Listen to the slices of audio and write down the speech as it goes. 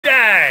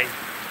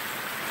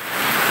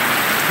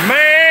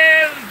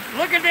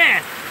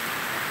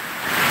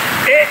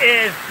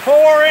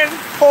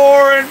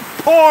pouring,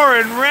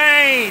 pouring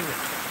rain.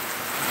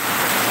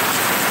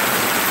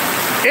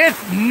 It's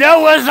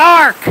Noah's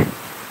Ark.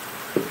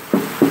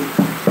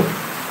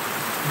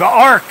 The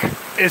Ark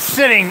is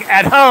sitting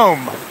at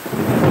home.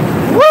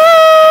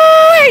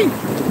 Woo!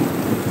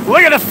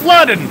 Look at the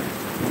flooding.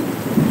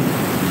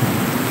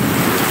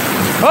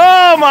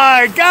 Oh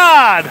my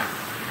God.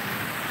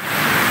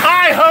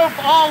 I hope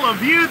all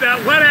of you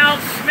that went out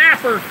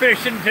snapper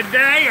fishing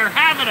today are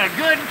having a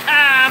good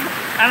time,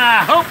 and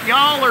I hope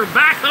y'all are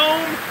back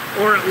home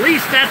or at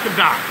least at the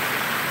dock.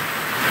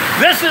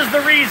 This is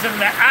the reason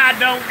that I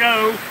don't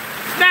go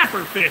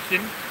snapper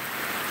fishing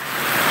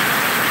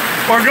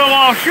or go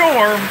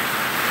offshore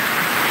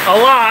a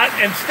lot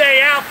and stay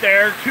out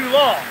there too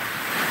long.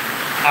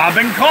 I've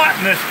been caught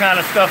in this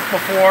kind of stuff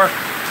before,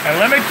 and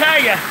let me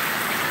tell you,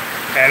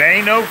 it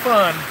ain't no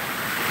fun.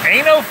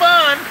 Ain't no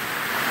fun.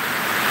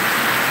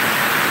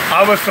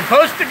 I was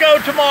supposed to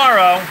go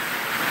tomorrow,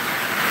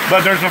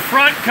 but there's a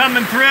front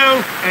coming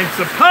through, and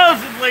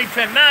supposedly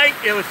tonight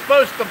it was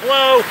supposed to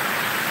blow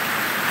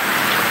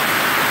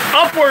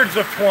upwards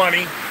of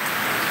 20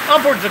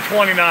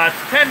 knots,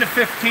 10 to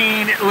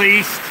 15 at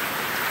least,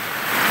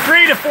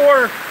 3 to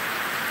 4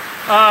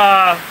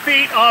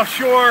 feet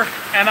offshore,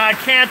 and I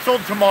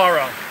canceled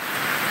tomorrow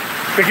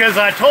because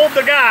I told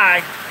the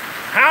guy,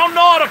 how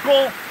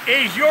nautical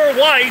is your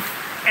wife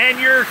and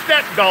your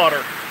stepdaughter,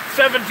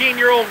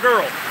 17-year-old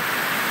girl?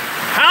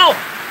 How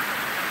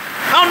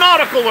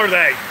nautical are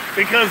they?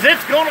 Because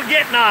it's gonna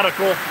get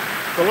nautical.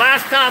 The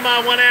last time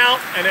I went out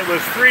and it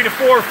was 3 to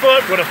 4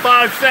 foot with a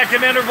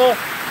 5-second interval,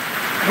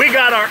 we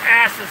got our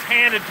asses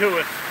handed to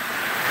us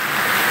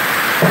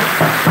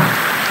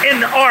in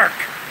the Ark.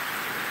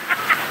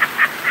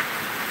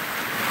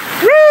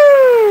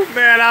 Woo!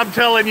 Man, I'm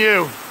telling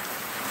you.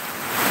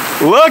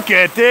 Look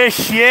at this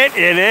shit.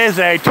 It is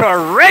a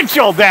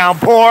torrential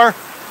downpour.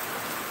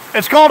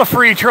 It's called a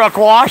free truck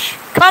wash.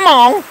 Come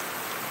on.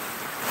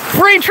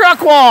 Free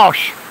truck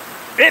wash.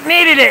 It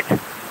needed it.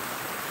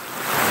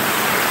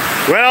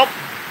 Well,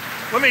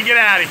 let me get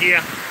out of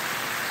here.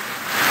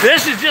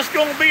 This is just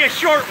going to be a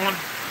short one.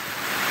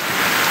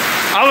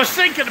 I was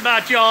thinking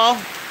about y'all.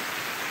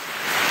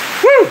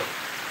 Woo!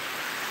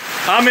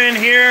 I'm in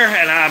here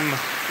and I'm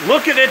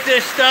looking at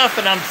this stuff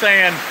and I'm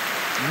saying,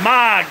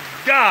 my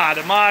God,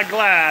 am I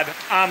glad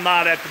I'm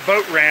not at the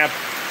boat ramp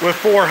with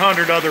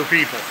 400 other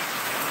people.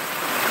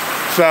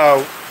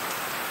 So,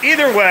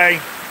 either way,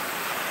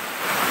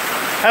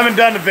 haven't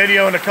done the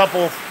video in a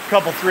couple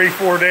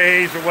 3-4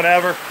 days or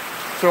whatever.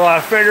 So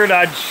I figured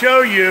I'd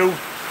show you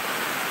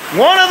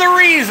one of the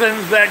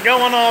reasons that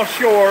going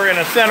offshore in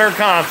a center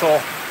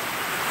console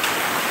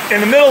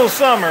in the middle of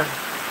summer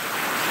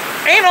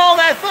ain't all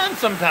that fun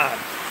sometimes.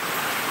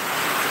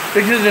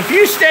 Because if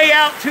you stay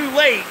out too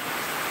late,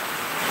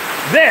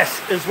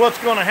 this is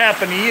what's going to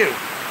happen to you.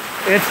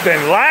 It's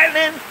been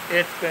lightning,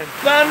 it's been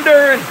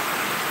thunder, and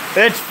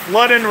it's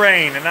flooding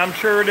rain, and I'm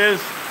sure it is.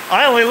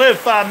 I only live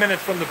 5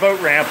 minutes from the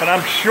boat ramp, and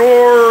I'm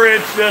sure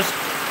it's just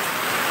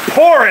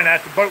pouring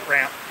at the boat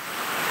ramp.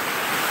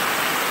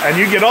 And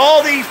you get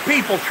all these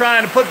people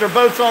trying to put their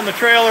boats on the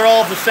trailer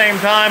all at the same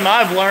time.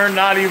 I've learned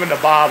not even to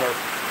bother.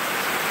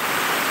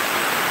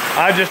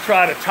 I just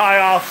try to tie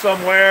off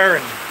somewhere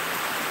and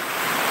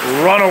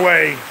run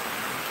away.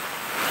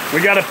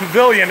 We got a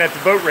pavilion at the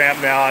boat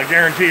ramp now. I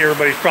guarantee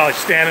everybody's probably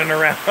standing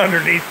around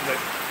underneath it.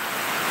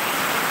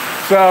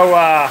 So,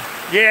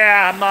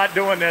 yeah, I'm not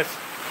doing this.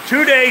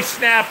 2-day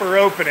snapper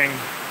opening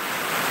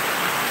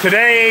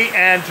today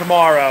and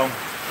tomorrow.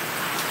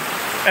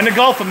 And the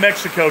Gulf of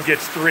Mexico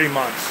gets 3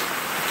 months.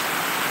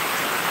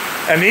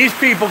 And these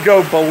people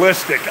go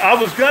ballistic. I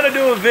was going to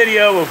do a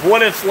video of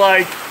what it's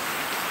like.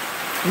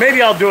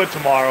 Maybe I'll do it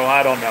tomorrow.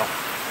 I don't know.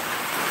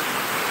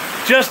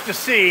 Just to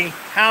see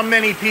how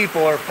many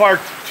people are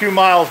parked 2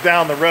 miles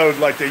down the road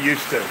like they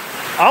used to.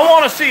 I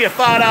want to see if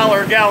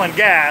 $5 a gallon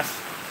gas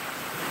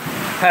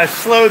has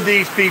slowed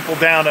these people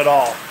down at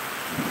all.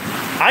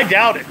 I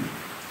doubt it.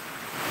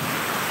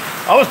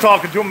 I was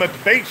talking to them at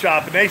the bait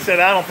shop and they said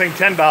I don't think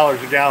 $10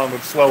 a gallon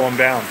would slow them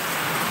down.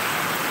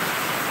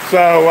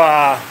 So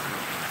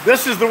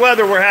this is the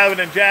weather we're having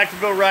in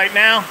Jacksonville right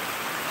now.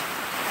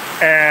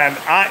 And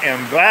I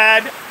am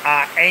glad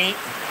I ain't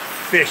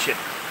fishing.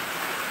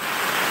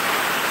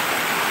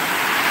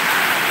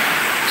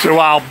 So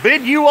I'll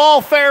bid you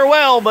all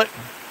farewell, but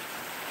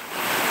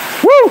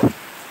woo!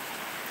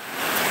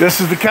 This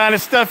is the kind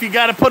of stuff you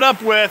got to put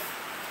up with.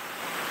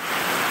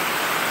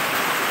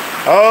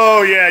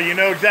 Oh yeah, you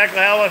know exactly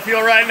how I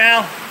feel right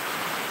now?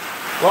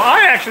 Well,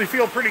 I actually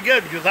feel pretty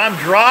good because I'm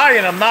dry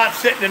and I'm not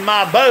sitting in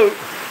my boat.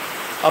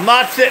 I'm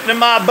not sitting in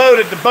my boat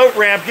at the boat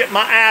ramp getting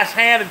my ass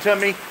handed to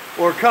me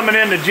or coming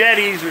into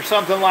jetties or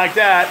something like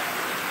that.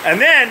 And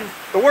then,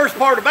 the worst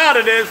part about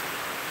it is,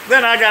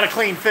 then I got to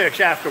clean fish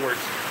afterwards.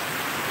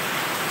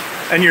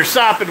 And you're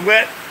sopping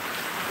wet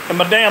and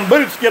my damn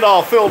boots get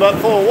all filled up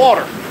full of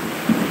water.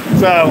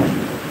 So,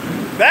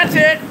 that's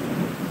it.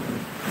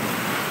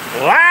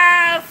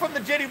 Live from the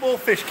JETTYWOLF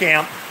fish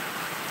camp.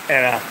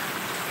 And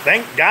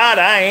thank God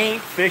I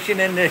ain't fishing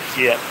in this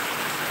shit.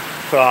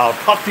 So I'll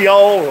talk to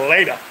y'all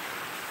later.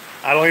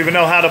 I don't even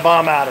know how to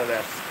bomb out of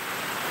this.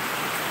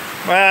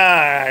 All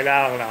right,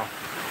 I don't know.